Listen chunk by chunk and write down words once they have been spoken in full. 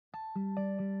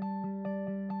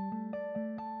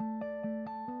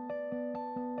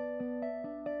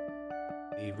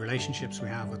The relationships we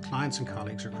have with clients and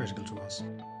colleagues are critical to us.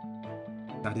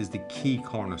 That is the key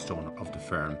cornerstone of the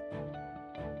firm.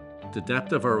 The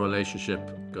depth of our relationship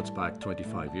goes back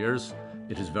 25 years.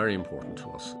 It is very important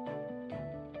to us.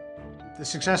 The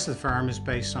success of the firm is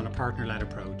based on a partner-led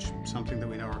approach, something that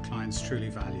we know our clients truly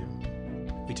value.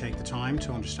 We take the time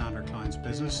to understand our clients'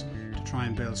 business to try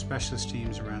and build specialist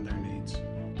teams around their needs.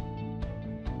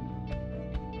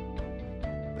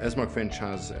 Esmark Finch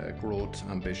has a growth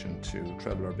ambition to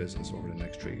treble our business over the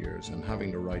next 3 years, and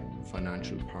having the right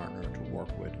financial partner to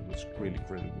work with was really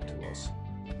critical to us.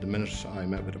 The minute I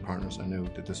met with the partners, I knew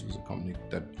that this was a company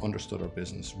that understood our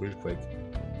business real quick.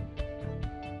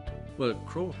 Well,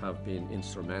 Crowe have been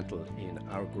instrumental in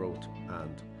our growth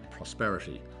and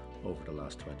prosperity over the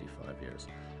last 25 years.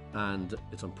 And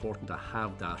it's important to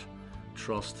have that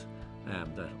trust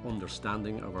and that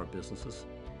understanding of our businesses.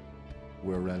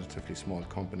 We're a relatively small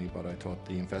company, but I thought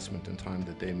the investment and time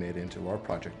that they made into our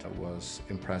project was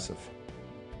impressive.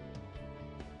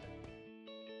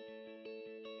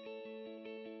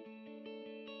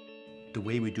 The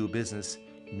way we do business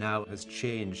now has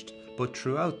changed, but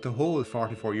throughout the whole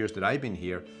 44 years that I've been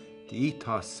here, the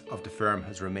ethos of the firm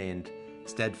has remained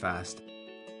steadfast.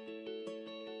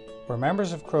 We're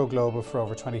members of Crowe Global for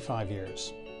over 25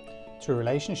 years. Through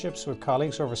relationships with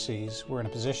colleagues overseas, we're in a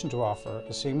position to offer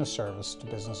a seamless service to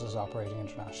businesses operating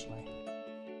internationally.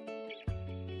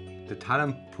 The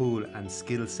talent pool and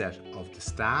skill set of the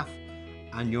staff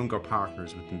and younger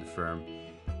partners within the firm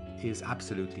is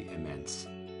absolutely immense.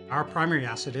 Our primary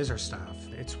asset is our staff.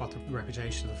 It's what the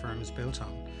reputation of the firm is built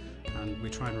on. And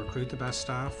we try and recruit the best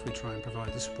staff, we try and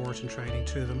provide the support and training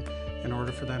to them in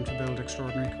order for them to build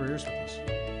extraordinary careers with us.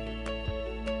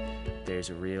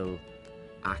 There's a real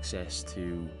access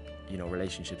to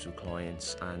relationships with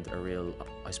clients and a real,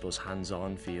 I suppose,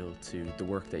 hands-on feel to the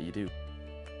work that you do.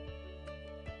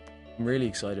 I'm really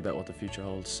excited about what the future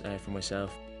holds for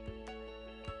myself.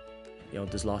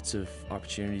 There's lots of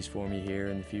opportunities for me here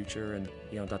in the future, and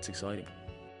that's exciting.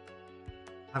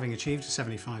 Having achieved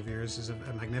 75 years is a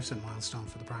magnificent milestone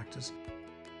for the practice.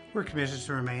 We're committed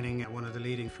to remaining one of the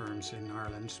leading firms in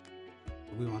Ireland.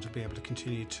 We want to be able to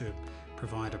continue to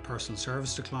provide a personal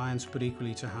service to clients, but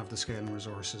equally to have the scale and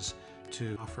resources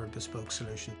to offer a bespoke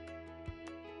solution.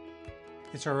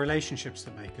 It's our relationships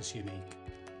that make us unique.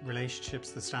 Relationships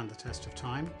that stand the test of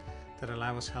time, that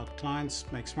allow us to help clients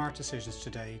make smart decisions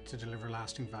today to deliver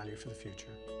lasting value for the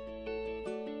future.